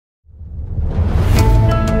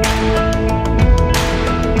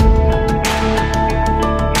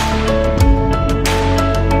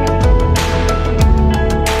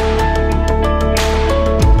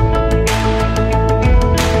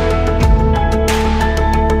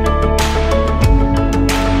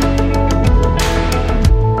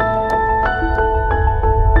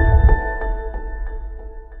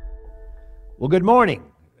Good morning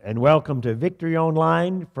and welcome to Victory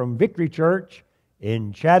Online from Victory Church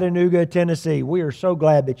in Chattanooga, Tennessee. We are so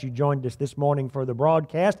glad that you joined us this morning for the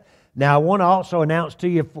broadcast. Now, I want to also announce to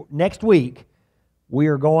you next week we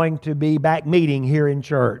are going to be back meeting here in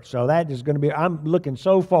church. So that is going to be, I'm looking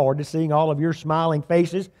so forward to seeing all of your smiling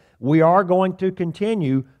faces. We are going to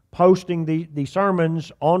continue posting the sermons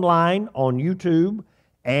online on YouTube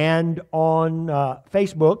and on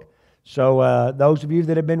Facebook. So those of you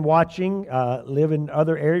that have been watching, live in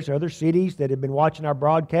other areas, other cities that have been watching our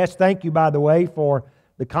broadcast, thank you, by the way, for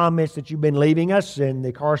the comments that you've been leaving us and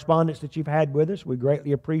the correspondence that you've had with us. We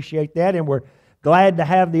greatly appreciate that, and we're glad to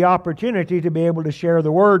have the opportunity to be able to share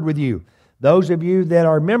the Word with you. Those of you that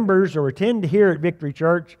are members or attend here at Victory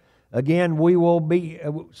Church, again, we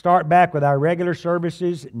will start back with our regular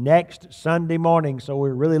services next Sunday morning, so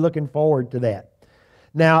we're really looking forward to that.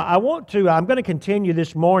 Now, I'm going to continue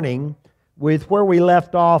this morning with where we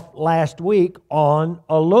left off last week on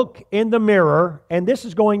a look in the mirror, and this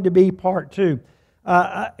is going to be part 2.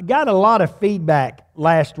 I got a lot of feedback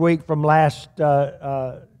last week from last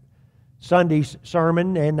Sunday's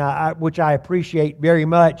sermon, and which I appreciate very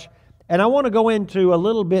much. And I want to go into a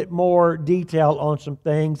little bit more detail on some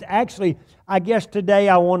things. Actually, I guess today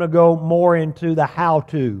I want to go more into the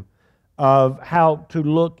how-to of how to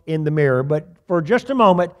look in the mirror. But for just a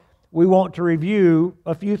moment, we want to review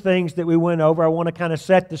a few things that we went over. I want to kind of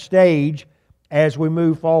set the stage as we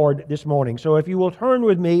move forward this morning. So if you will turn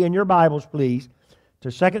with me in your Bibles, please,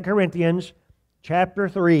 to 2 Corinthians chapter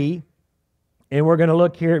 3, and we're going to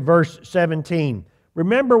look here at verse 17.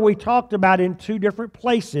 Remember, we talked about in 2 different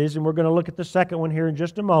places, and we're going to look at the second one here in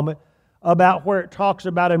just a moment, about where it talks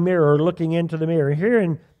about a mirror, looking into the mirror. Here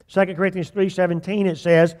in 2 Corinthians 3:17 it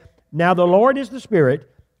says, "Now the Lord is the Spirit,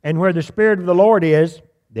 and where the Spirit of the Lord is,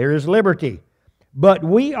 there is liberty. But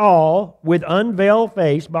we all, with unveiled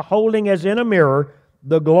face, beholding as in a mirror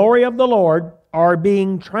the glory of the Lord, are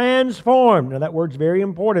being transformed," now that word's very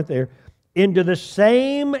important there, "into the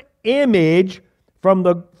same image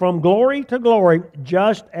from glory to glory,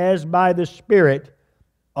 just as by the Spirit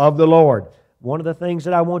of the Lord." One of the things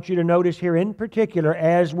that I want you to notice here in particular,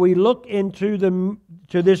 as we look into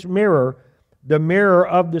this mirror, the mirror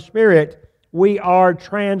of the Spirit, we are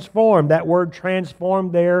transformed. That word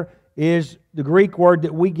transformed there is the Greek word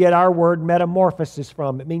that we get our word metamorphosis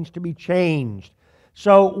from. It means to be changed.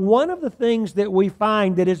 So one of the things that we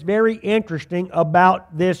find that is very interesting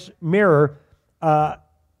about this mirror,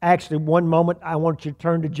 actually one moment I want you to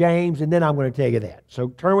turn to James and then I'm going to tell you that. So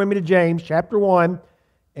turn with me to James chapter 1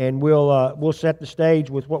 and we'll set the stage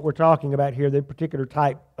with what we're talking about here, the particular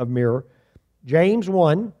type of mirror. James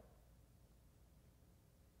 1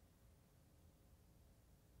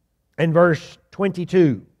 and verse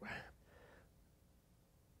 22.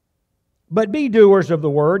 "But be doers of the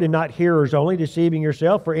word and not hearers only, deceiving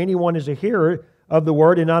yourself. For anyone is a hearer of the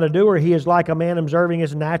word and not a doer, he is like a man observing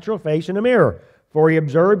his natural face in a mirror. For he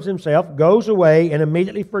observes himself, goes away, and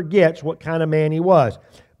immediately forgets what kind of man he was.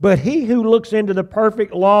 But he who looks into the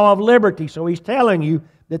perfect law of liberty," so he's telling you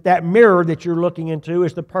that mirror that you're looking into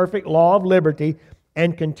is the perfect law of liberty,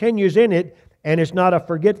 "and continues in it, and is not a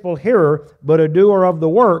forgetful hearer, but a doer of the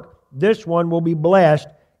work, this one will be blessed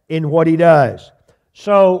in what he does."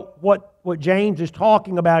 So what James is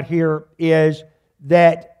talking about here is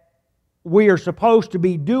that we are supposed to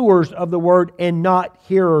be doers of the word and not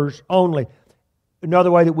hearers only.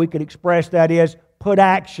 Another way that we could express that is put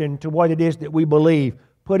action to what it is that we believe.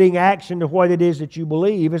 Putting action to what it is that you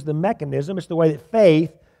believe is the mechanism. It's the way that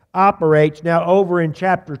faith operates. Now over in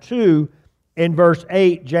chapter 2, in verse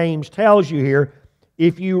 8, James tells you here,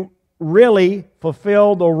 if you really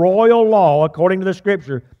fulfill the royal law according to the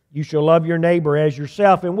Scripture, you shall love your neighbor as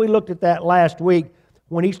yourself. And we looked at that last week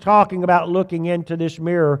when he's talking about looking into this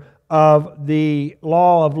mirror of the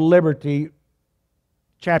law of liberty.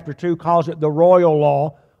 Chapter 2 calls it the royal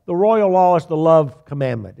law. The royal law is the love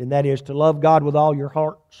commandment, and that is to love God with all your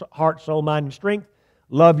heart, soul, mind, and strength.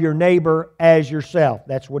 Love your neighbor as yourself.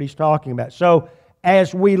 That's what he's talking about. So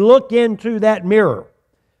as we look into that mirror,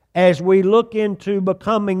 as we look into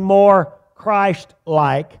becoming more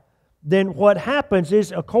Christ-like, then what happens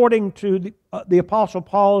is, according to the Apostle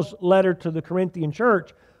Paul's letter to the Corinthian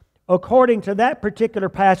church, according to that particular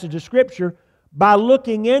passage of Scripture, by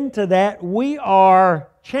looking into that, we are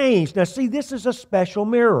changed. Now see, this is a special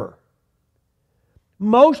mirror.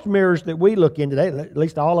 Most mirrors that we look into today, at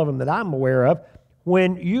least all of them that I'm aware of,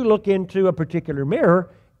 when you look into a particular mirror,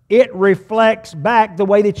 it reflects back the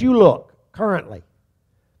way that you look currently.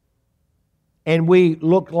 And we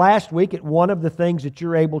looked last week at one of the things that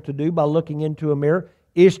you're able to do by looking into a mirror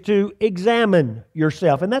is to examine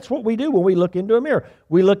yourself. And that's what we do when we look into a mirror.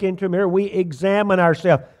 We look into a mirror, we examine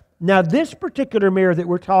ourselves. Now, this particular mirror that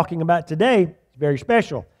we're talking about today is very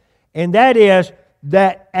special. And that is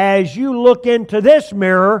that as you look into this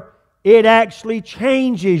mirror, it actually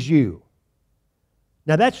changes you.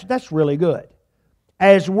 Now, that's really good.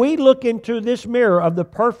 As we look into this mirror of the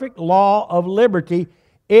perfect law of liberty,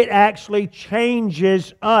 it actually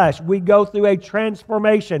changes us. We go through a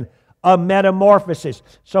transformation, a metamorphosis.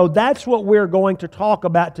 So that's what we're going to talk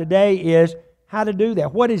about today, is how to do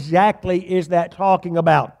that. What exactly is that talking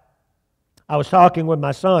about? I was talking with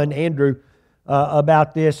my son, Andrew,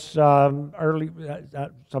 about this sometime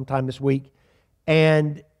this week.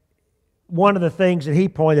 And one of the things that he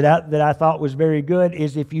pointed out that I thought was very good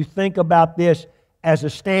is if you think about this as a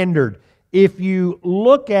standard, if you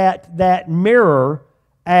look at that mirror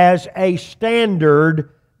as a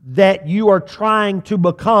standard that you are trying to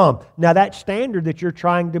become. Now, that standard that you're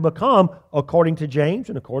trying to become, according to James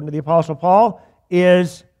and according to the Apostle Paul,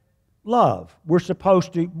 is love. We're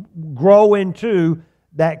supposed to grow into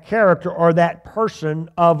that character or that person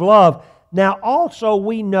of love. Now, also,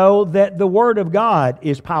 we know that the Word of God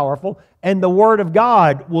is powerful, and the Word of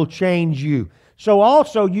God will change you. So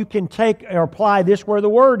also, you can take or apply this where the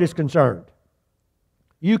Word is concerned.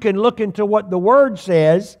 You can look into what the Word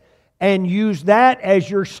says and use that as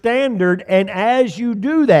your standard, and as you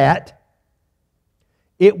do that,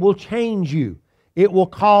 it will change you. It will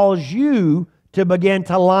cause you to begin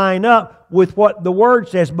to line up with what the Word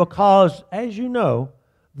says, because, as you know,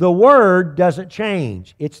 the Word doesn't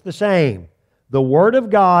change. It's the same. The Word of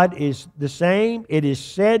God is the same. It is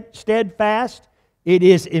steadfast. It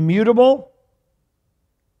is immutable.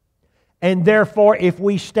 And therefore, if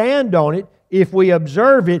we stand on it, if we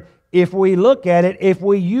observe it, if we look at it, if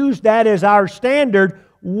we use that as our standard,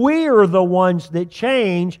 we're the ones that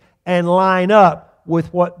change and line up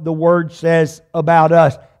with what the Word says about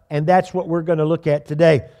us. And that's what we're going to look at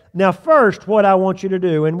today. Now, first, what I want you to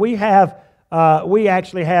do, and we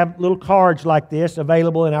actually have little cards like this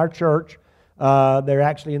available in our church. They're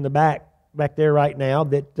actually in the back there right now.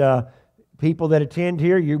 That people that attend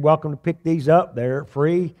here, you're welcome to pick these up. They're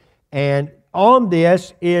free. And on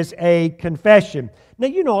this is a confession. Now,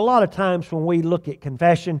 you know, a lot of times when we look at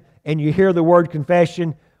confession and you hear the word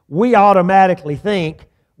confession, we automatically think,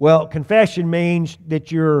 well, confession means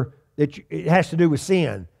that it has to do with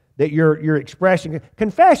sin, that you're expressing.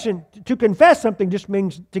 Confession, to confess something just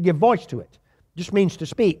means to give voice to it, just means to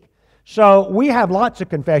speak. So we have lots of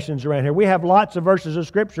confessions around here. We have lots of verses of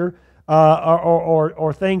Scripture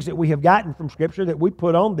or things that we have gotten from Scripture that we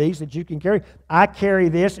put on these that you can carry. I carry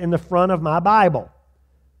this in the front of my Bible.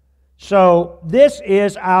 So this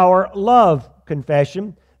is our love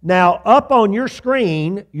confession. Now, up on your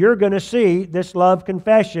screen, you're going to see this love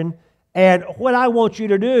confession. And what I want you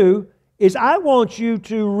to do is I want you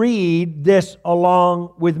to read this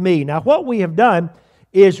along with me. Now, what we have done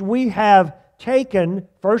is we have taken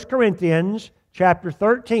 1 Corinthians chapter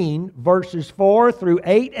 13, verses 4 through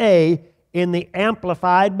 8a in the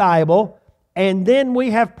Amplified Bible, and then we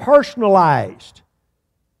have personalized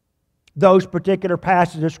those particular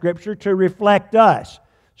passages of Scripture to reflect us.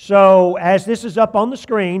 So, as this is up on the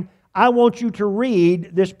screen, I want you to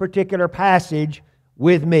read this particular passage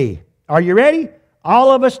with me. Are you ready?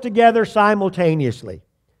 All of us together simultaneously.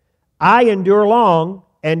 I endure long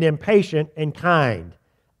and am patient and kind.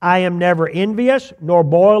 I am never envious, nor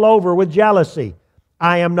boil over with jealousy.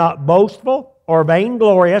 I am not boastful or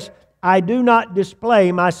vainglorious. I do not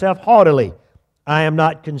display myself haughtily. I am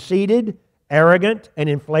not conceited, arrogant, and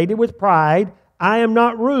inflated with pride. I am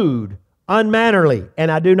not rude, unmannerly, and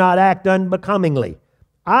I do not act unbecomingly.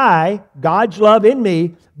 I, God's love in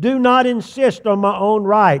me, do not insist on my own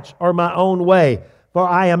rights or my own way, for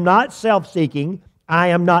I am not self-seeking. I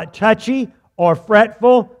am not touchy or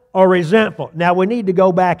fretful or resentful. Now, we need to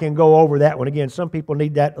go back and go over that one again. Some people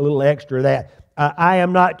need that a little extra of that. I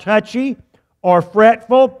am not touchy or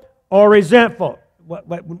fretful or resentful.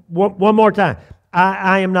 One more time.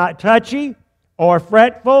 I am not touchy or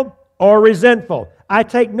fretful or resentful. I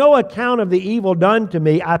take no account of the evil done to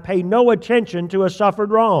me. I pay no attention to a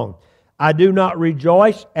suffered wrong. I do not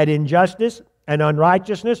rejoice at injustice and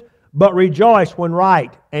unrighteousness, but rejoice when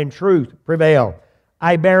right and truth prevail.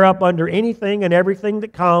 I bear up under anything and everything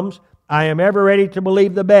that comes. I am ever ready to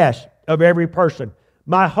believe the best of every person.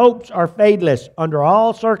 My hopes are fadeless under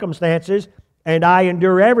all circumstances, and I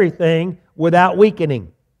endure everything without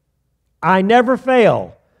weakening. I never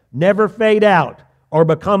fail, never fade out, or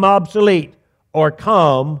become obsolete, or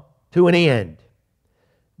come to an end.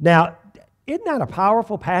 Now, isn't that a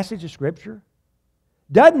powerful passage of Scripture?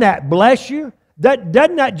 Doesn't that bless you?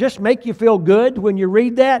 Doesn't that just make you feel good when you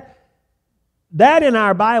read that? That in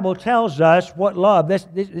our Bible tells us what love, this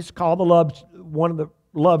is called the love, one of the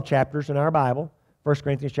love chapters in our Bible, 1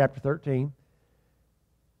 Corinthians chapter 13.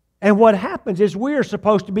 And what happens is we are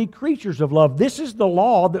supposed to be creatures of love. This is the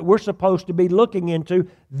law that we're supposed to be looking into.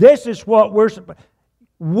 This is what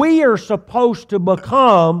we are supposed to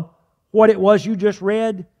become what it was you just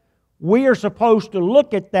read. We are supposed to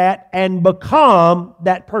look at that and become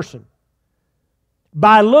that person.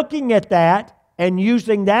 By looking at that and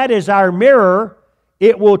using that as our mirror,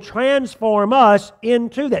 it will transform us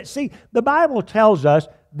into that. See, the Bible tells us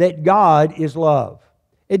that God is love.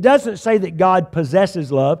 It doesn't say that God possesses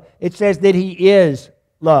love. It says that He is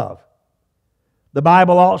love. The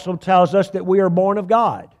Bible also tells us that we are born of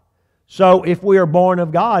God. So if we are born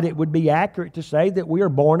of God, it would be accurate to say that we are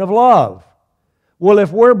born of love. Well,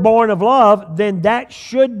 if we're born of love, then that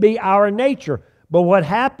should be our nature. But what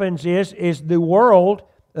happens is the world,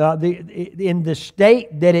 in the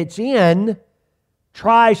state that it's in,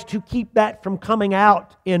 tries to keep that from coming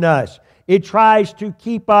out in us. It tries to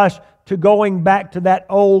keep us to going back to that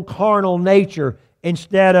old carnal nature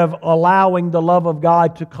instead of allowing the love of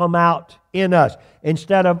God to come out in us,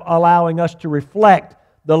 instead of allowing us to reflect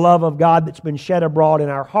the love of God that's been shed abroad in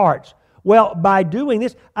our hearts. Well, by doing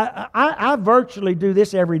this, I virtually do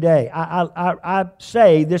this every day. I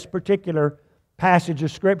say this particular passage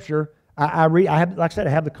of Scripture. I read. I have, like I said, I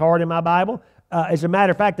have the card in my Bible. As a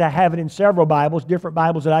matter of fact, I have it in several Bibles, different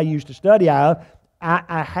Bibles that I use to study out of.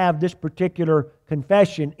 I have this particular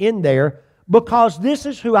confession in there because this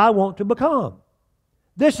is who I want to become.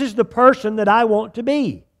 This is the person that I want to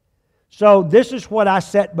be. So this is what I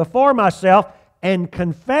set before myself and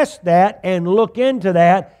confess that and look into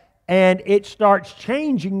that. And it starts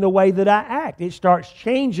changing the way that I act. It starts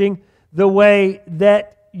changing the way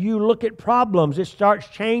that you look at problems. It starts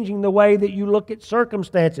changing the way that you look at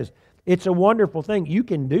circumstances. It's a wonderful thing. You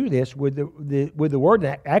can do this with the Word.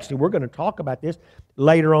 Actually, we're going to talk about this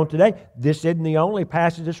later on today. This isn't the only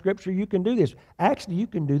passage of Scripture you can do this. Actually, you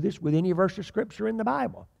can do this with any verse of Scripture in the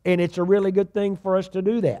Bible. And it's a really good thing for us to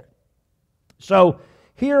do that. So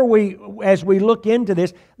here as we look into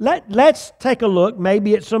this, let's take a look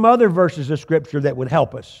maybe at some other verses of Scripture that would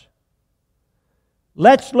help us.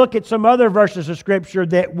 Let's look at some other verses of Scripture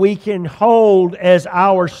that we can hold as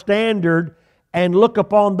our standard and look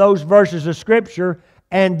upon those verses of Scripture,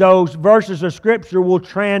 and those verses of Scripture will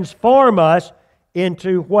transform us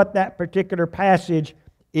into what that particular passage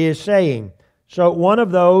is saying. So one of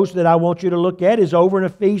those that I want you to look at is over in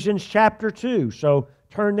Ephesians chapter 2. So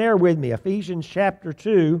turn there with me. Ephesians chapter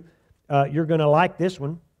 2. You're going to like this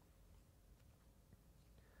one.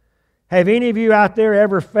 Have any of you out there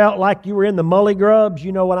ever felt like you were in the mully grubs?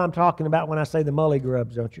 You know what I'm talking about when I say the mully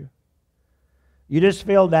grubs, don't you? You just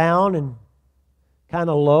feel down and kind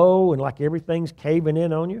of low and like everything's caving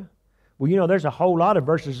in on you. Well, you know, there's a whole lot of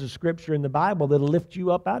verses of Scripture in the Bible that'll lift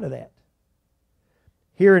you up out of that.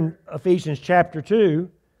 Here in Ephesians chapter 2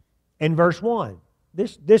 and verse 1.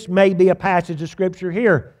 This may be a passage of Scripture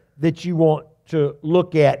here that you want to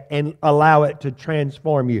look at and allow it to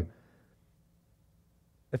transform you.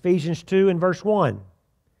 Ephesians 2 and verse 1.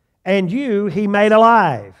 And you He made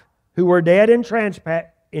alive, who were dead in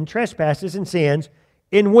trespasses and sins,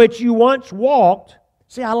 in which you once walked.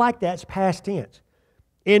 See, I like that. It's past tense.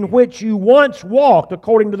 In which you once walked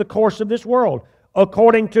according to the course of this world,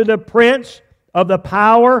 according to the prince of the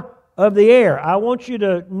power of the air. I want you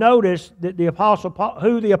to notice that the Apostle Paul,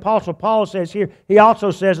 who the Apostle Paul says here, he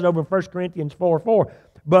also says it over in 1 Corinthians 4:4.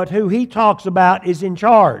 But who he talks about is in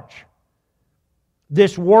charge.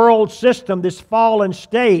 This world system, this fallen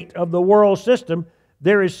state of the world system,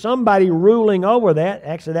 there is somebody ruling over that.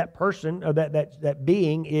 Actually, that person, or that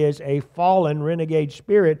being, is a fallen renegade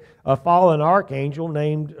spirit, a fallen archangel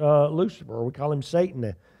named Lucifer. We call him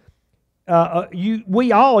Satan.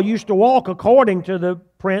 We all used to walk according to the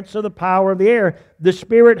prince of the power of the air, the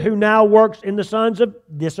spirit who now works in the sons of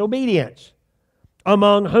disobedience,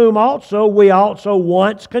 among whom also we also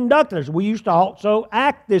once conducted us. We used to also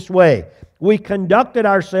act this way. We conducted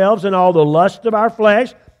ourselves in all the lust of our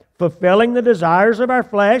flesh, fulfilling the desires of our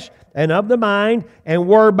flesh and of the mind, and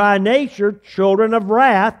were by nature children of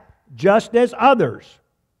wrath, just as others.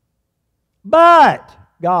 But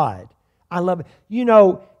God, I love it. You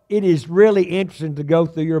know, it is really interesting to go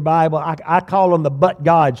through your Bible. I call them the but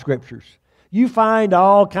God scriptures. You find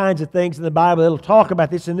all kinds of things in the Bible that'll talk about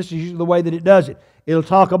this, and this is usually the way that it does it. It'll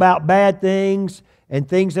talk about bad things and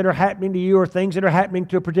things that are happening to you or things that are happening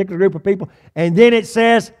to a particular group of people. And then it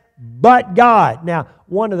says, but God. Now,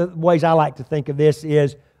 one of the ways I like to think of this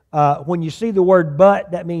is when you see the word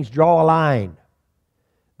but, that means draw a line.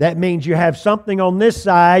 That means you have something on this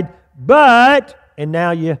side, but, and now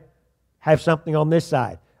you have something on this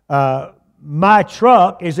side. My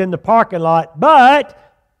truck is in the parking lot, but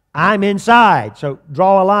I'm inside. So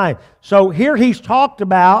draw a line. So here he's talked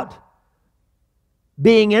about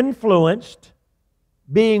being influenced,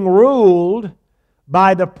 being ruled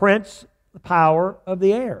by the prince, the power of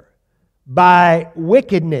the air, by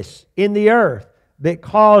wickedness in the earth that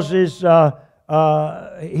causes,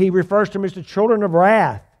 he refers to them as the children of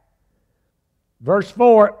wrath. Verse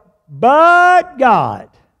 4, but God,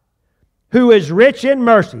 who is rich in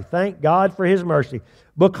mercy, thank God for His mercy,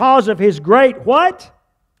 because of His great, what?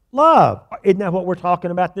 Love. Isn't that what we're talking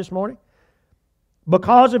about this morning?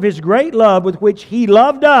 Because of His great love with which He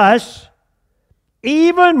loved us,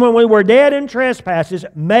 even when we were dead in trespasses,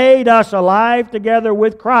 made us alive together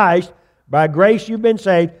with Christ. By grace you've been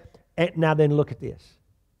saved. And now then look at this.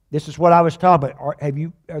 This is what I was talking about.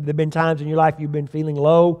 Have there been times in your life you've been feeling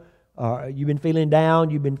low? You've been feeling down?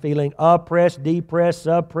 You've been feeling oppressed, depressed,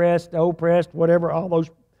 suppressed, oppressed, whatever, all those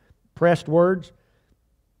pressed words?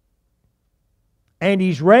 And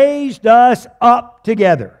He's raised us up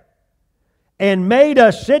together and made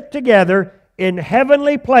us sit together in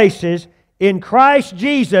heavenly places in Christ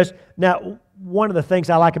Jesus. Now, one of the things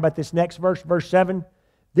I like about this next verse, verse 7,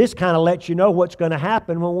 this kind of lets you know what's going to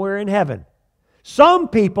happen when we're in heaven. Some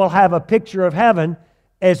people have a picture of heaven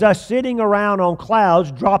as us sitting around on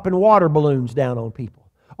clouds dropping water balloons down on people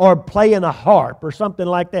or playing a harp or something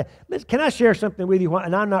like that. Can I share something with you?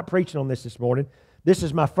 And I'm not preaching on this morning. This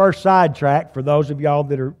is my first sidetrack for those of y'all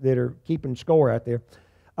that are keeping score out there.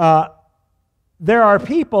 There are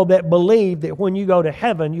people that believe that when you go to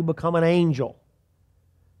heaven, you become an angel.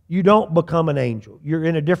 You don't become an angel. You're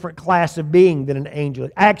in a different class of being than an angel.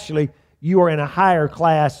 Actually, you are in a higher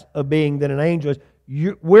class of being than an angel is.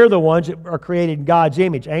 We're the ones that are created in God's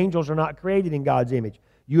image. Angels are not created in God's image.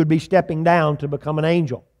 You would be stepping down to become an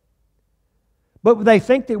angel. But they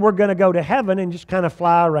think that we're going to go to heaven and just kind of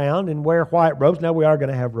fly around and wear white robes. Now, we are going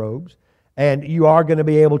to have robes. And you are going to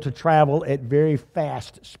be able to travel at very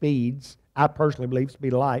fast speeds. I personally believe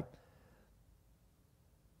speed of light.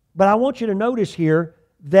 But I want you to notice here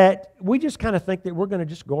that we just kind of think that we're going to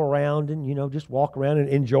just go around and, just walk around and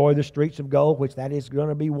enjoy the streets of gold, which that is going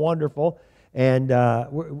to be wonderful. And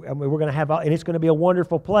we're going to have, and it's going to be a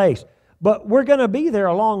wonderful place. But we're going to be there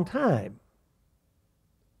a long time.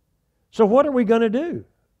 So what are we going to do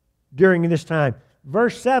during this time?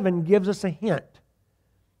 Verse 7 gives us a hint,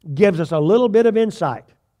 gives us a little bit of insight.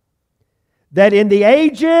 That in the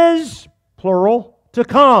ages, plural, to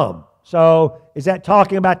come. So is that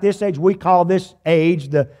talking about this age? We call this age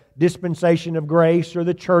the dispensation of grace or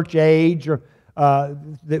the church age or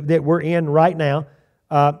that we're in right now.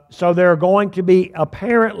 So there are going to be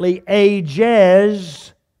apparently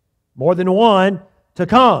ages, more than one, to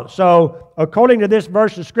come. So according to this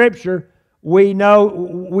verse of Scripture, we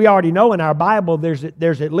already know in our Bible there's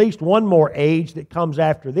at least one more age that comes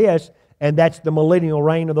after this, and that's the millennial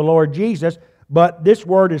reign of the Lord Jesus. But this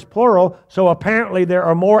word is plural, so apparently there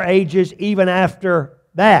are more ages even after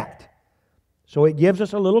that. So it gives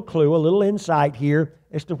us a little clue, a little insight here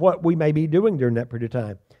as to what we may be doing during that period of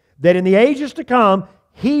time. That in the ages to come,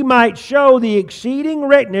 He might show the exceeding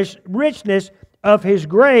richness of His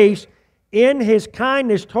grace in His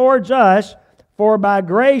kindness towards us. For by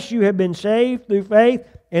grace you have been saved through faith,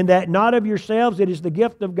 and that not of yourselves, it is the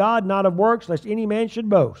gift of God, not of works, lest any man should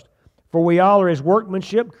boast. For we all are His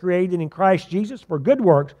workmanship, created in Christ Jesus for good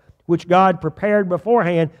works, which God prepared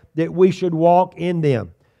beforehand that we should walk in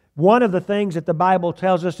them. One of the things that the Bible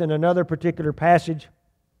tells us in another particular passage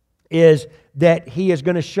is that He is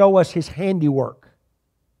going to show us His handiwork.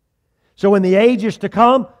 So in the ages to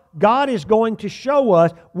come, God is going to show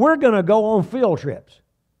us, we're going to go on field trips.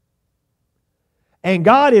 And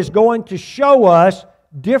God is going to show us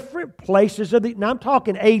different places of the... Now I'm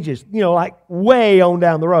talking ages, like way on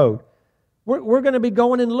down the road. We're going to be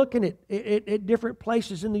going and looking at different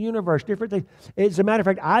places in the universe, different things. As a matter of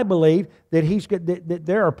fact, I believe that that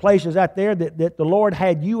there are places out there that the Lord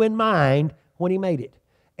had you in mind when He made it.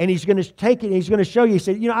 And He's going to take it and He's going to show you. He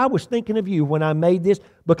said, I was thinking of you when I made this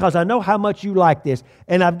because I know how much you like this.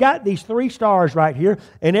 And I've got these 3 stars right here.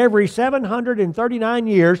 And every 739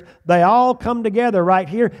 years, they all come together right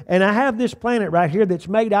here. And I have this planet right here that's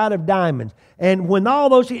made out of diamonds. And when all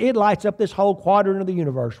those, it lights up this whole quadrant of the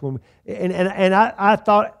universe. I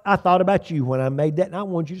thought about you when I made that. And I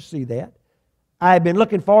want you to see that. I've been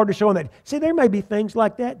looking forward to showing that. See, there may be things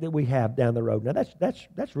like that we have down the road. Now,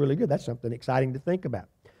 that's really good. That's something exciting to think about.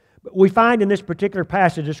 But we find in this particular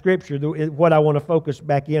passage of Scripture what I want to focus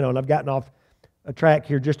back in on. I've gotten off a track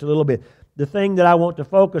here just a little bit. The thing that I want to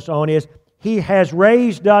focus on is He has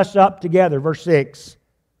raised us up together, verse 6,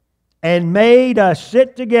 and made us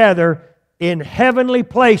sit together in heavenly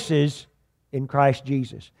places in Christ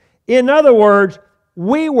Jesus. In other words,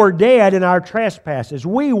 we were dead in our trespasses.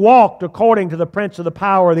 We walked according to the prince of the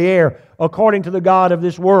power of the air, according to the god of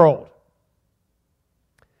this world.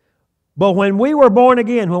 But when we were born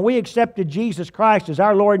again, when we accepted Jesus Christ as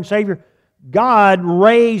our Lord and Savior, God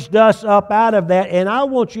raised us up out of that. And I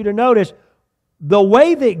want you to notice the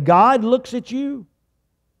way that God looks at you.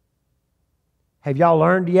 Have y'all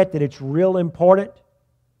learned yet that it's real important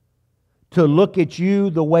to look at you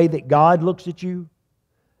the way that God looks at you?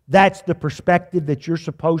 That's the perspective that you're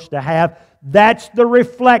supposed to have. That's the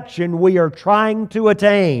reflection we are trying to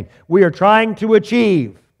attain. We are trying to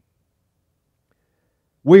achieve.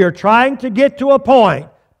 We are trying to get to a point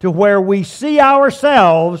to where we see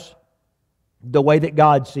ourselves the way that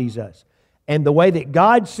God sees us. And the way that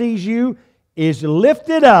God sees you is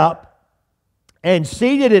lifted up and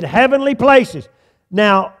seated in heavenly places.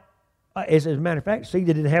 Now, as a matter of fact,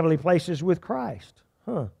 seated in heavenly places with Christ.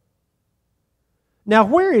 Now,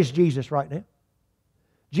 where is Jesus right now?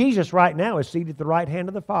 Jesus right now is seated at the right hand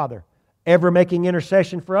of the Father, ever making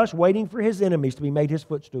intercession for us, waiting for His enemies to be made His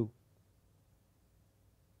footstool.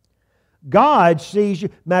 God sees you.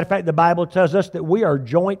 Matter of fact, the Bible tells us that we are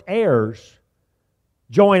joint heirs.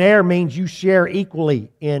 Joint heir means you share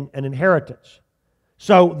equally in an inheritance.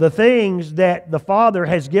 So the things that the Father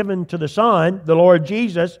has given to the Son, the Lord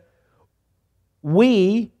Jesus,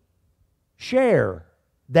 we share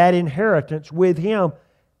that inheritance with Him.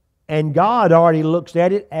 And God already looks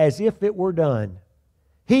at it as if it were done.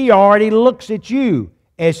 He already looks at you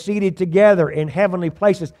as seated together in heavenly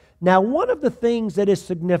places. Now, one of the things that is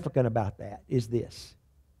significant about that is this.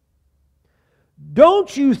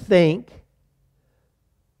 Don't you think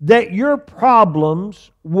that your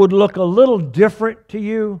problems would look a little different to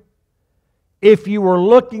you if you were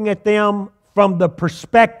looking at them from the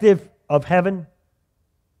perspective of heaven?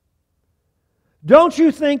 Don't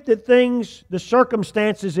you think that things, the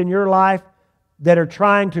circumstances in your life that are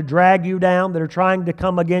trying to drag you down, that are trying to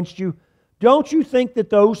come against you, don't you think that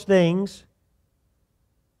those things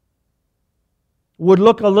would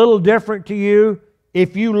look a little different to you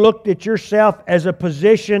if you looked at yourself as a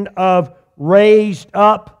position of raised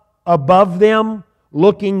up above them,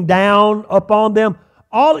 looking down upon them?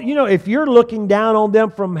 If you're looking down on them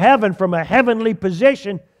from heaven, from a heavenly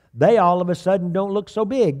position, they all of a sudden don't look so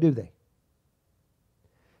big, do they?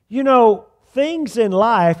 You know, things in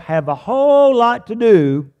life have a whole lot to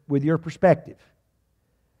do with your perspective.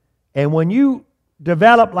 And when you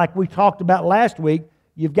develop, like we talked about last week,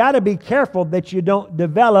 you've got to be careful that you don't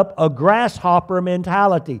develop a grasshopper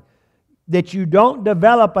mentality, that you don't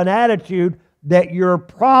develop an attitude that your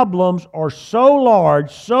problems are so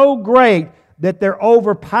large, so great, that they're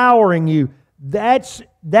overpowering you. That's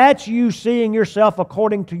you seeing yourself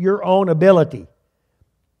according to your own ability.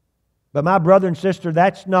 But my brother and sister,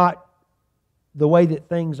 that's not the way that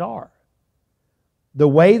things are. The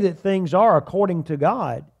way that things are according to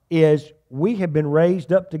God is we have been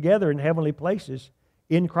raised up together in heavenly places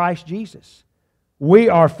in Christ Jesus. We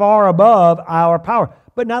are far above our power.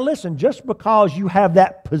 But now listen, just because you have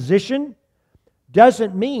that position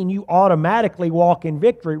doesn't mean you automatically walk in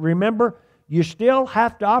victory. Remember, you still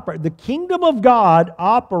have to operate. The kingdom of God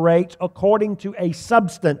operates according to a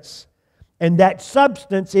substance. And that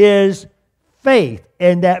substance is faith.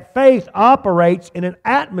 And that faith operates in an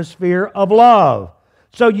atmosphere of love.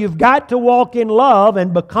 So you've got to walk in love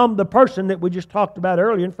and become the person that we just talked about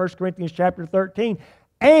earlier in 1 Corinthians chapter 13.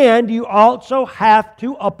 And you also have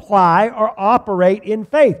to apply or operate in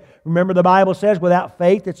faith. Remember, the Bible says without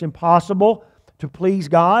faith it's impossible to please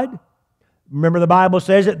God. Remember, the Bible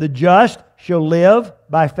says that the just shall live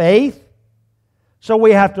by faith. So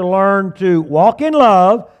we have to learn to walk in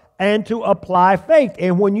love and to apply faith.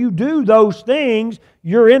 And when you do those things,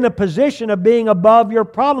 you're in a position of being above your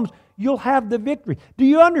problems. You'll have the victory. Do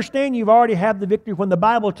you understand you've already had the victory when the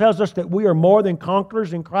Bible tells us that we are more than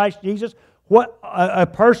conquerors in Christ Jesus? What a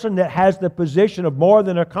person that has the position of more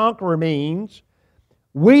than a conqueror means,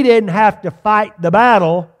 we didn't have to fight the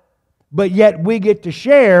battle, but yet we get to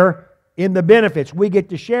share in the benefits. We get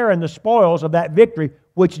to share in the spoils of that victory,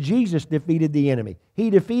 which Jesus defeated the enemy. He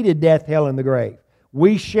defeated death, hell, and the grave.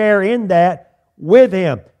 We share in that with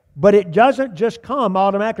Him. But it doesn't just come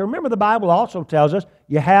automatically. Remember, the Bible also tells us,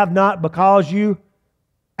 you have not because you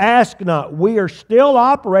ask not. We are still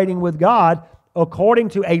operating with God according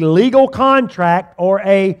to a legal contract or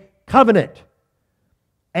a covenant.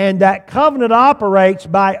 And that covenant operates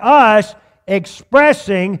by us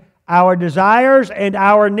expressing our desires and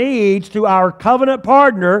our needs to our covenant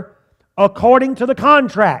partner according to the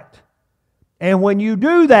contract. And when you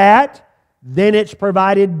do that, then it's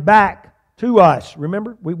provided back to us.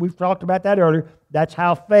 Remember, we've talked about that earlier. That's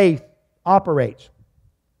how faith operates.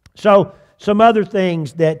 So, some other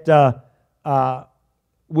things that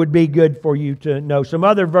would be good for you to know. Some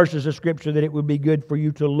other verses of Scripture that it would be good for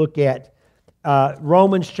you to look at.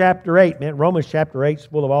 Romans chapter 8. Man, Romans chapter 8 is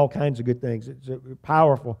full of all kinds of good things. It's a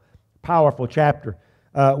powerful, powerful chapter.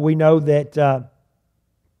 We know that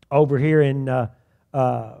over here in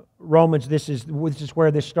Romans, this is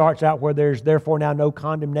where this starts out, where there's therefore now no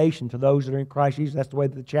condemnation to those that are in Christ Jesus. That's the way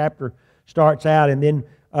that the chapter starts out. And then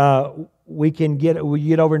we get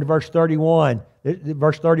over into verse 31.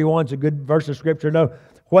 Verse 31 is a good verse of Scripture. No,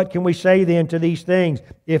 what can we say then to these things?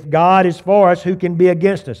 If God is for us, who can be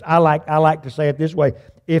against us? I like to say it this way.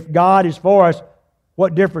 If God is for us,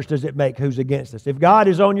 what difference does it make who's against us? If God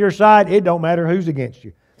is on your side, it don't matter who's against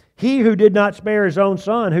you. He who did not spare His own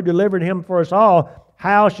Son, who delivered Him for us all,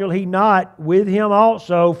 how shall He not with Him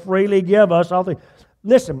also freely give us all things?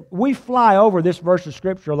 Listen, we fly over this verse of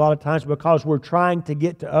Scripture a lot of times because we're trying to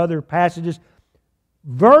get to other passages.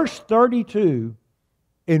 Verse 32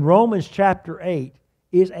 in Romans chapter 8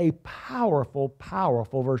 is a powerful,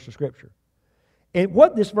 powerful verse of Scripture. And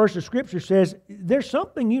what this verse of Scripture says, there's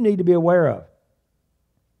something you need to be aware of.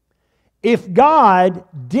 If God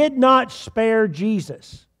did not spare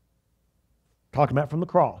Jesus, talking about from the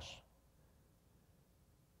cross,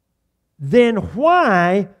 then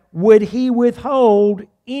why would He withhold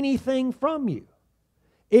anything from you?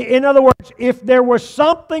 In other words, if there was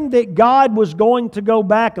something that God was going to go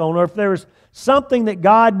back on, or if there was something that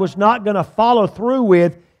God was not going to follow through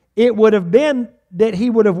with, it would have been that He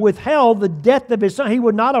would have withheld the death of His Son. He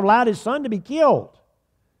would not have allowed His Son to be killed.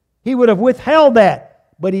 He would have withheld that,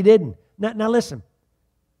 but He didn't. Now listen,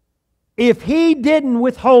 if He didn't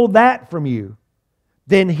withhold that from you,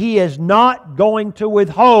 then He is not going to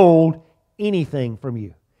withhold anything from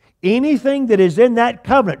you. Anything that is in that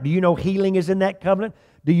covenant. Do you know healing is in that covenant?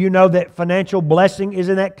 Do you know that financial blessing is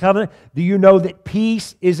in that covenant? Do you know that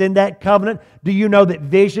peace is in that covenant? Do you know that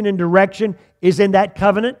vision and direction is in that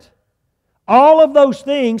covenant? All of those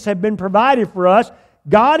things have been provided for us.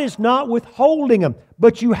 God is not withholding them,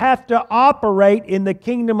 but you have to operate in the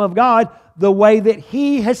kingdom of God the way that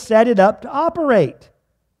He has set it up to operate.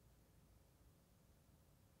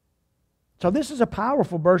 So this is a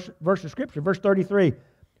powerful verse of Scripture. Verse 33,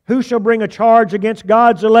 who shall bring a charge against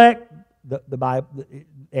God's elect? The Bible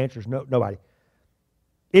answers nobody.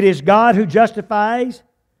 It is God who justifies.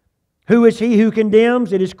 Who is He who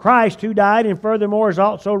condemns? It is Christ who died and furthermore is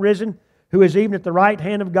also risen, who is even at the right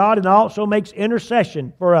hand of God and also makes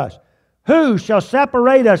intercession for us. Who shall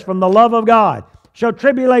separate us from the love of God? Shall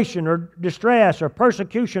tribulation or distress or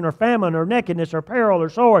persecution or famine or nakedness or peril or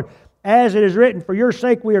sword? As it is written, for your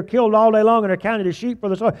sake we are killed all day long and are counted as sheep for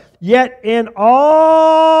the slaughter. Yet in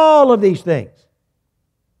all of these things,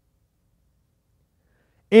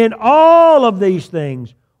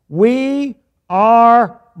 we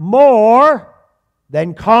are more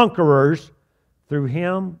than conquerors through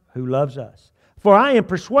Him who loves us. For I am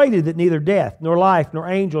persuaded that neither death, nor life, nor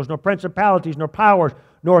angels, nor principalities, nor powers,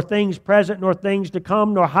 nor things present, nor things to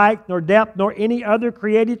come, nor height, nor depth, nor any other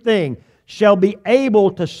created thing shall be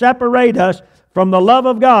able to separate us from the love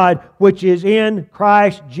of God which is in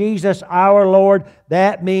Christ Jesus our Lord.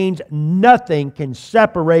 That means nothing can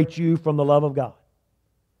separate you from the love of God.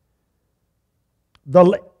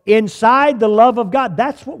 Inside the love of God,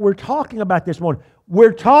 that's what we're talking about this morning.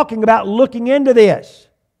 We're talking about looking into this.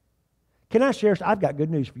 Can I share? I've got good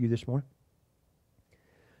news for you this morning.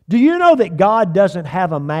 Do you know that God doesn't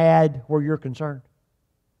have a mad where you're concerned?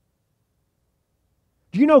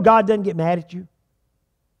 Do you know God doesn't get mad at you?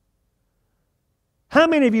 How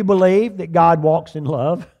many of you believe that God walks in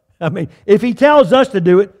love? I mean, if He tells us to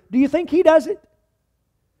do it, do you think He does it?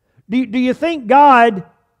 Do you think God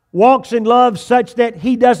walks in love such that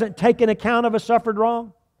He doesn't take an account of a suffered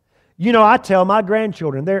wrong? You know, I tell my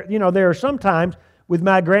grandchildren, there are some times with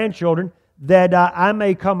my grandchildren that I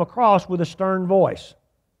may come across with a stern voice.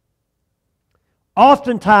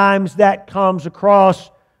 Oftentimes that comes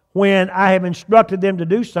across when I have instructed them to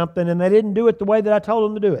do something and they didn't do it the way that I told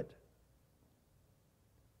them to do it.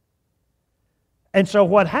 And so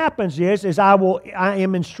what happens is I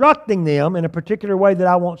am instructing them in a particular way that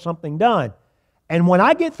I want something done. And when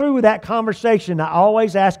I get through with that conversation, I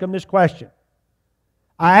always ask them this question.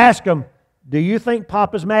 I ask them, do you think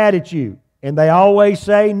Papa's mad at you? And they always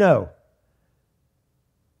say no.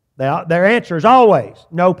 Their answer is always,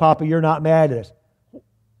 no, Papa, you're not mad at us.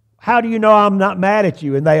 How do you know I'm not mad at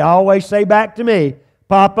you? And they always say back to me,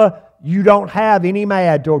 Papa, you don't have any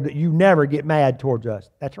mad toward us. You never get mad towards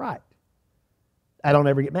us. That's right. I don't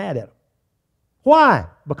ever get mad at them. Why?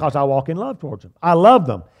 Because I walk in love towards them. I love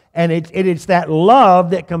them. And it's that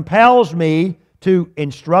love that compels me to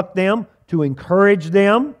instruct them, to encourage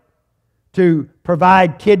them, to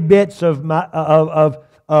provide tidbits of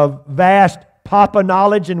vast Papa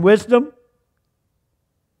knowledge and wisdom.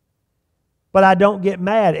 But I don't get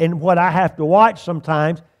mad. And what I have to watch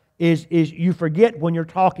sometimes is you forget when you're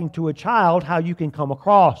talking to a child how you can come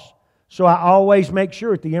across. So I always make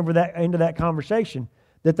sure at the end of that conversation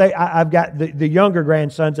that I've got the younger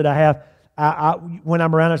grandsons that I have. When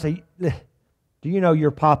I'm around, I say, "Do you know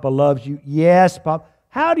your Papa loves you?" "Yes, Papa."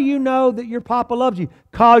 "How do you know that your Papa loves you?"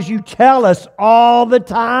 "'Cause you tell us all the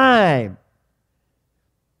time."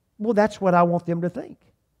 Well, that's what I want them to think.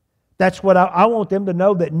 That's what I want them to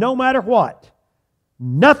know, that no matter what,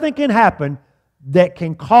 nothing can happen that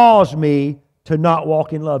can cause me to not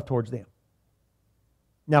walk in love towards them.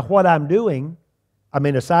 Now, what I'm doing, I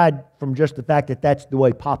mean, aside from just the fact that that's the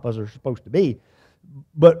way papas are supposed to be,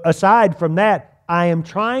 but aside from that, I am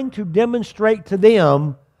trying to demonstrate to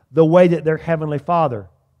them the way that their Heavenly Father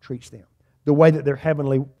treats them, the way that their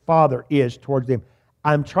Heavenly Father is towards them.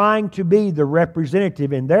 I'm trying to be the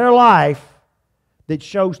representative in their life that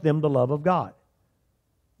shows them the love of God.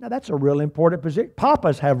 Now, that's a real important position.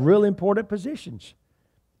 Papas have real important positions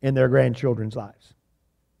in their grandchildren's lives.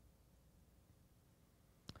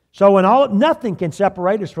 So nothing can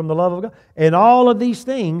separate us from the love of God. In all of these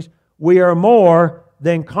things, we are more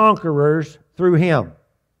than conquerors through Him.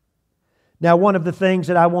 Now, one of the things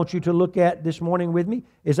that I want you to look at this morning with me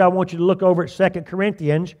is I want you to look over at 2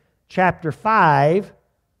 Corinthians chapter 5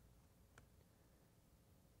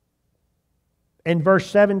 and verse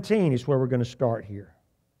 17 is where we're going to start here.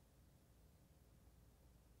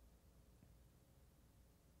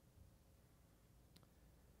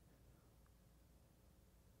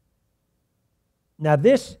 Now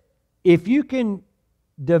this, if you can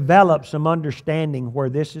develop some understanding where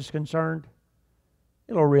this is concerned,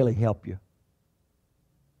 it'll really help you.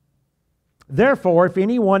 Therefore, if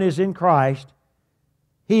anyone is in Christ,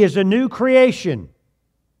 he is a new creation.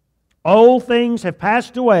 Old things have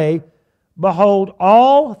passed away. Behold,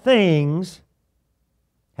 all things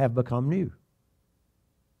have become new.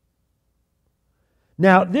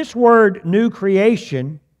 Now, this word new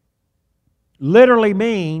creation literally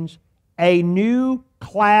means a new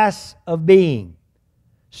class of being.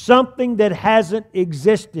 Something that hasn't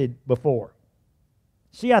existed before.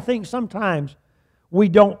 See, I think sometimes we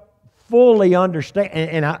don't fully understand,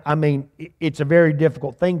 and I mean, it's a very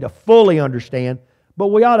difficult thing to fully understand, but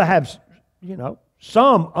we ought to have,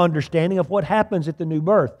 some understanding of what happens at the new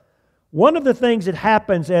birth. One of the things that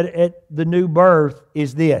happens at the new birth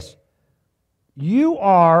is this. When you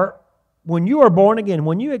are born again,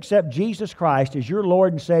 when you accept Jesus Christ as your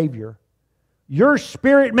Lord and Savior, your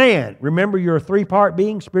spirit man, remember you're a three-part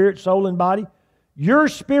being, spirit, soul, and body, your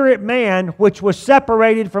spirit man, which was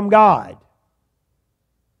separated from God,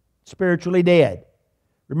 spiritually dead.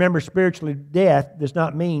 Remember, spiritually death does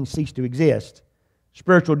not mean cease to exist.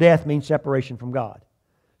 Spiritual death means separation from God.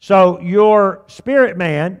 So your spirit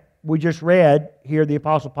man, we just read here, the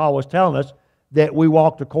Apostle Paul was telling us that we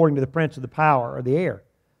walked according to the prince of the power of the air.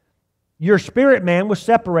 Your spirit man was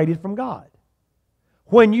separated from God.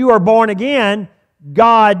 When you are born again,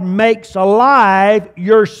 God makes alive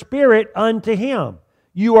your spirit unto Him.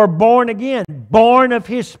 You are born again, born of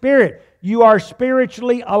His Spirit. You are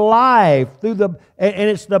spiritually alive and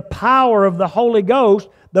it's the power of the Holy Ghost,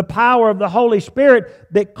 the power of the Holy Spirit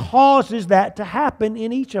that causes that to happen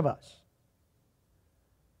in each of us.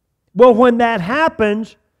 Well, when that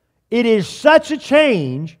happens, it is such a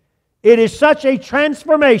change, it is such a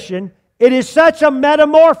transformation, it is such a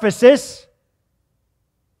metamorphosis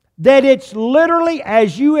that it's literally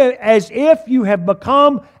as if you have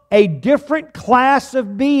become a different class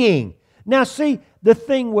of being. Now see, the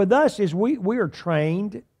thing with us is we are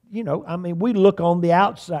trained, we look on the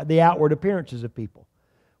outside, the outward appearances of people.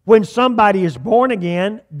 When somebody is born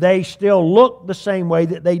again, they still look the same way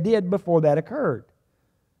that they did before that occurred.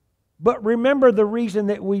 But remember, the reason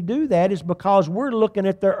that we do that is because we're looking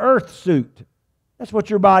at their earth suit. That's what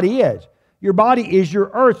your body is. Your body is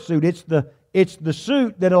your earth suit. It's the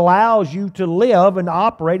suit that allows you to live and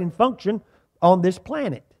operate and function on this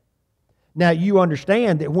planet. Now, you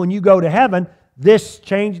understand that when you go to heaven, this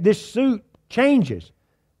suit changes.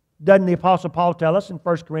 Doesn't the Apostle Paul tell us in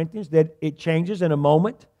 1 Corinthians that it changes in a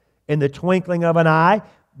moment, in the twinkling of an eye?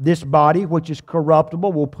 This body, which is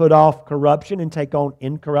corruptible, will put off corruption and take on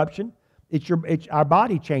incorruption. Our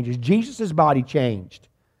body changes. Jesus' body changed.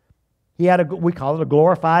 We call it a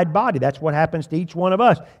glorified body. That's what happens to each one of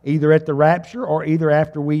us, either at the rapture or either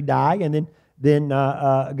after we die, and then then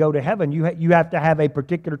go to heaven. You have to have a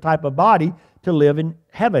particular type of body to live in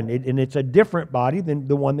heaven. And it's a different body than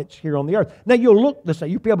the one that's here on the earth. Now, you'll look the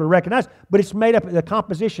same. You'll be able to recognize, but it's made up, the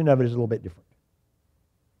composition of it is a little bit different.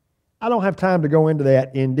 I don't have time to go into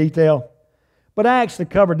that in detail, but I actually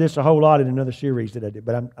covered this a whole lot in another series that I did,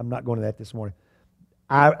 but I'm not going to that this morning.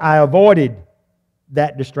 I avoided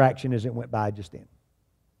that distraction as it went by just then.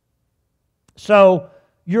 So,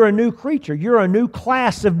 you're a new creature. You're a new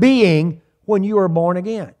class of being when you are born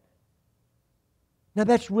again. Now,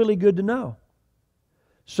 that's really good to know.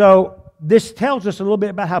 So, this tells us a little bit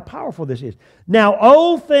about how powerful this is. Now,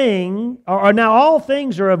 all things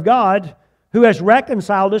are of God, who has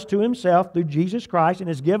reconciled us to Himself through Jesus Christ and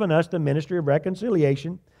has given us the ministry of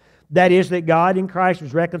reconciliation. That is, that God in Christ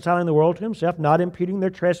was reconciling the world to Himself, not imputing their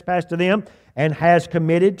trespass to them, and has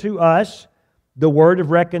committed to us the word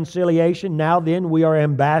of reconciliation. Now then, we are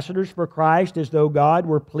ambassadors for Christ, as though God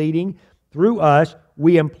were pleading through us.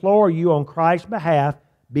 We implore you on Christ's behalf,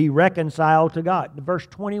 be reconciled to God. Verse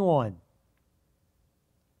 21.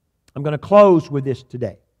 I'm going to close with this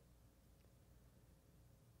today.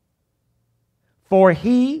 For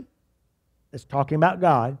He, that's talking about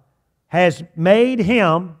God, has made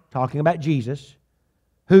Him, talking about Jesus,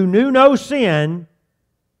 who knew no sin,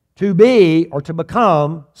 to be or to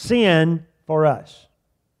become sin for us,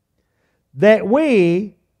 that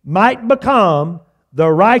we might become the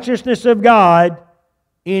righteousness of God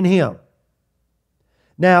in Him.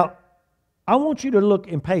 Now, I want you to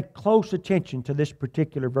look and pay close attention to this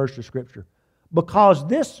particular verse of Scripture, because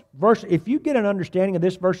this verse, if you get an understanding of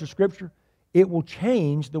this verse of Scripture, it will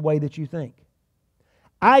change the way that you think.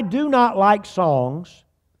 I do not like songs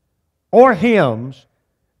or hymns.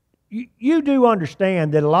 You do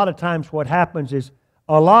understand that a lot of times what happens is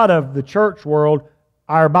a lot of the church world,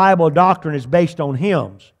 our Bible doctrine is based on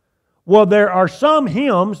hymns. Well, there are some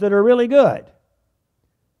hymns that are really good.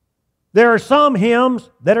 There are some hymns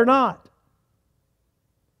that are not.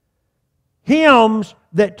 Hymns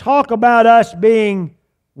that talk about us being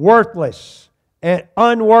worthless and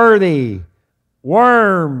unworthy,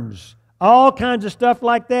 worms, all kinds of stuff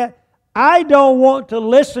like that. I don't want to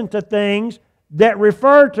listen to things that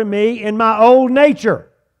refer to me in my old nature.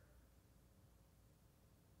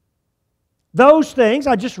 Those things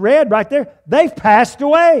I just read right there, they've passed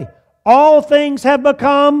away. All things have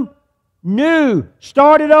become new,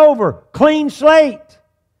 started over, clean slate.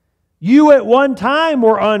 You at one time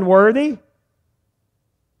were unworthy.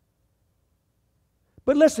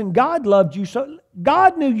 But listen, God loved you so.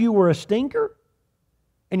 God knew you were a stinker,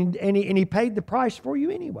 and He paid the price for you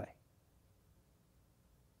anyway.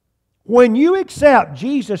 When you accept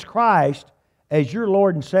Jesus Christ as your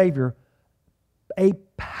Lord and Savior, a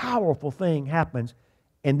powerful thing happens.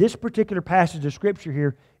 And this particular passage of Scripture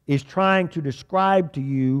here is trying to describe to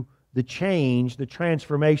you the change, the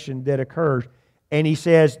transformation that occurs. And he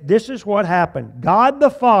says, this is what happened. God the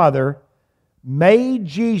Father made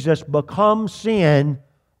Jesus become sin,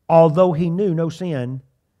 although He knew no sin.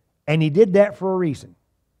 And He did that for a reason.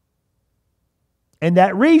 And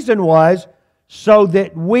that reason was so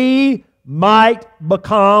that we might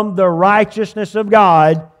become the righteousness of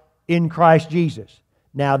God in Christ Jesus.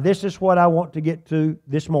 Now, this is what I want to get to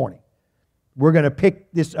this morning. We're going to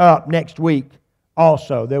pick this up next week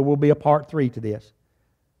also. There will be a part 3 to this.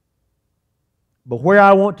 But where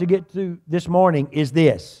I want to get to this morning is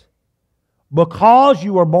this. Because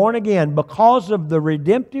you are born again, because of the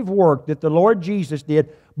redemptive work that the Lord Jesus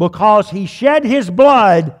did, because He shed His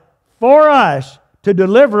blood for us to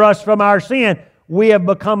deliver us from our sin, we have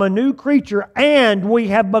become a new creature, and we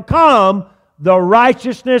have become the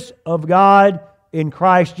righteousness of God in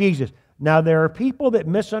Christ Jesus. Now, there are people that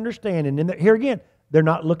misunderstand, and here again, they're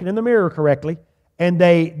not looking in the mirror correctly, and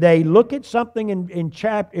they look at something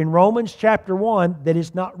in Romans chapter 1 that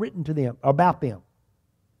is not written to them, about them.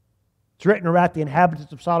 It's written about the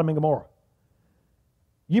inhabitants of Sodom and Gomorrah.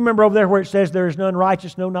 You remember over there where it says, there is none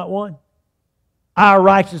righteous, no, not one? Our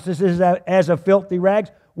righteousness is as of filthy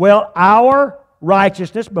rags. Well, our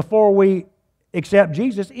righteousness before we accept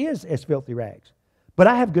Jesus is as filthy rags. But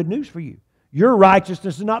I have good news for you. Your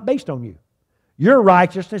righteousness is not based on you. Your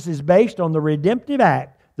righteousness is based on the redemptive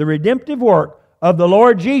act, the redemptive work of the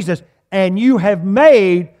Lord Jesus, and you have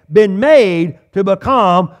been made to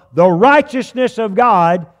become the righteousness of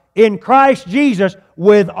God in Christ Jesus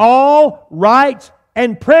with all rights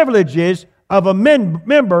and privileges of a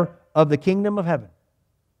member of the kingdom of heaven.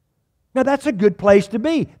 Now that's a good place to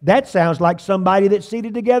be. That sounds like somebody that's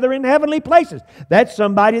seated together in heavenly places. That's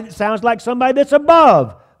somebody that sounds like somebody that's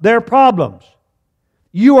above their problems.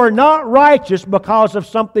 You are not righteous because of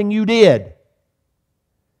something you did.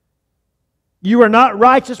 You are not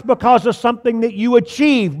righteous because of something that you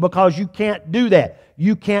achieve, because you can't do that.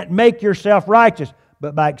 You can't make yourself righteous.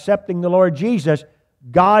 But by accepting the Lord Jesus,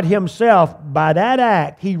 God Himself, by that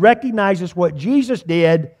act, He recognizes what Jesus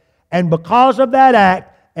did, and because of that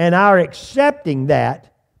act and our accepting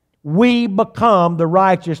that, we become the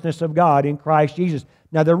righteousness of God in Christ Jesus.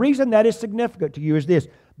 Now, the reason that is significant to you is this.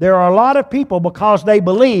 There are a lot of people, because they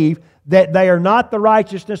believe that they are not the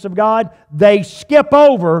righteousness of God, they skip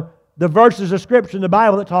over the verses of Scripture in the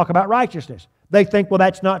Bible that talk about righteousness. They think, well,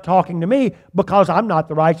 that's not talking to me because I'm not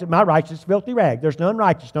the righteous. My righteous is filthy rag. There's none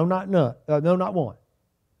righteous, no, not one.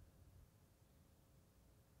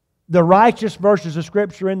 The righteous verses of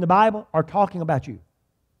Scripture in the Bible are talking about you.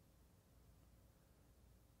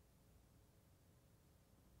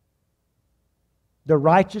 The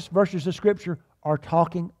righteous verses of Scripture are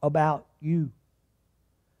talking about you.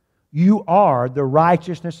 You are the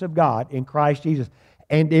righteousness of God in Christ Jesus.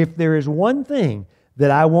 And if there is one thing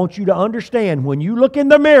that I want you to understand when you look in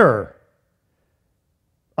the mirror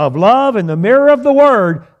of love and the mirror of the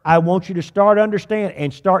Word, I want you to start understanding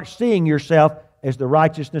and start seeing yourself as the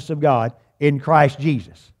righteousness of God in Christ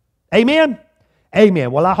Jesus. Amen?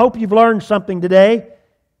 Amen. Well, I hope you've learned something today.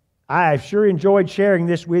 I sure enjoyed sharing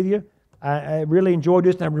this with you. I really enjoyed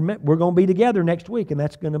this. And we're going to be together next week, and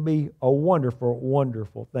that's going to be a wonderful,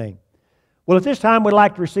 wonderful thing. Well, at this time, we'd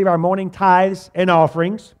like to receive our morning tithes and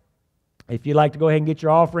offerings. If you'd like to go ahead and get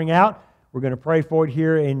your offering out, we're going to pray for it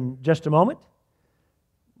here in just a moment.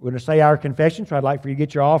 We're going to say our confession, so I'd like for you to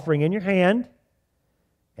get your offering in your hand.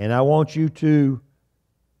 And I want you to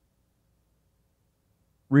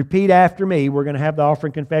repeat after me. We're going to have the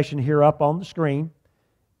offering confession here up on the screen.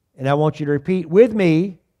 And I want you to repeat with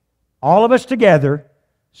me, all of us together,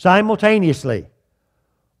 simultaneously.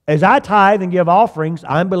 As I tithe and give offerings,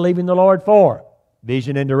 I'm believing the Lord for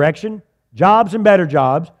vision and direction, jobs and better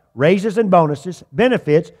jobs, raises and bonuses,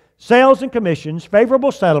 benefits, sales and commissions,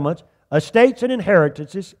 favorable settlements, estates and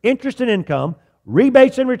inheritances, interest and income,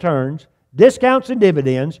 rebates and returns, discounts and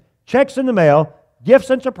dividends, checks in the mail, gifts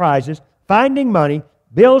and surprises, finding money,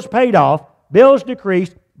 bills paid off, bills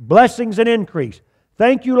decreased, blessings and increase.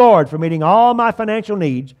 Thank you, Lord, for meeting all my financial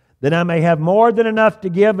needs, that I may have more than enough to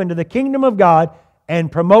give into the kingdom of God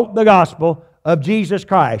and promote the gospel of Jesus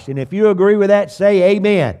Christ. And if you agree with that, say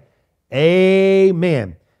amen.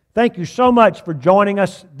 Amen. Thank you so much for joining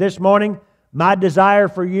us this morning. My desire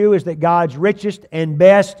for you is that God's richest and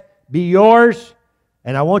best be yours.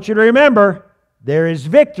 And I want you to remember, there is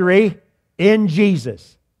victory in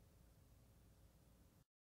Jesus.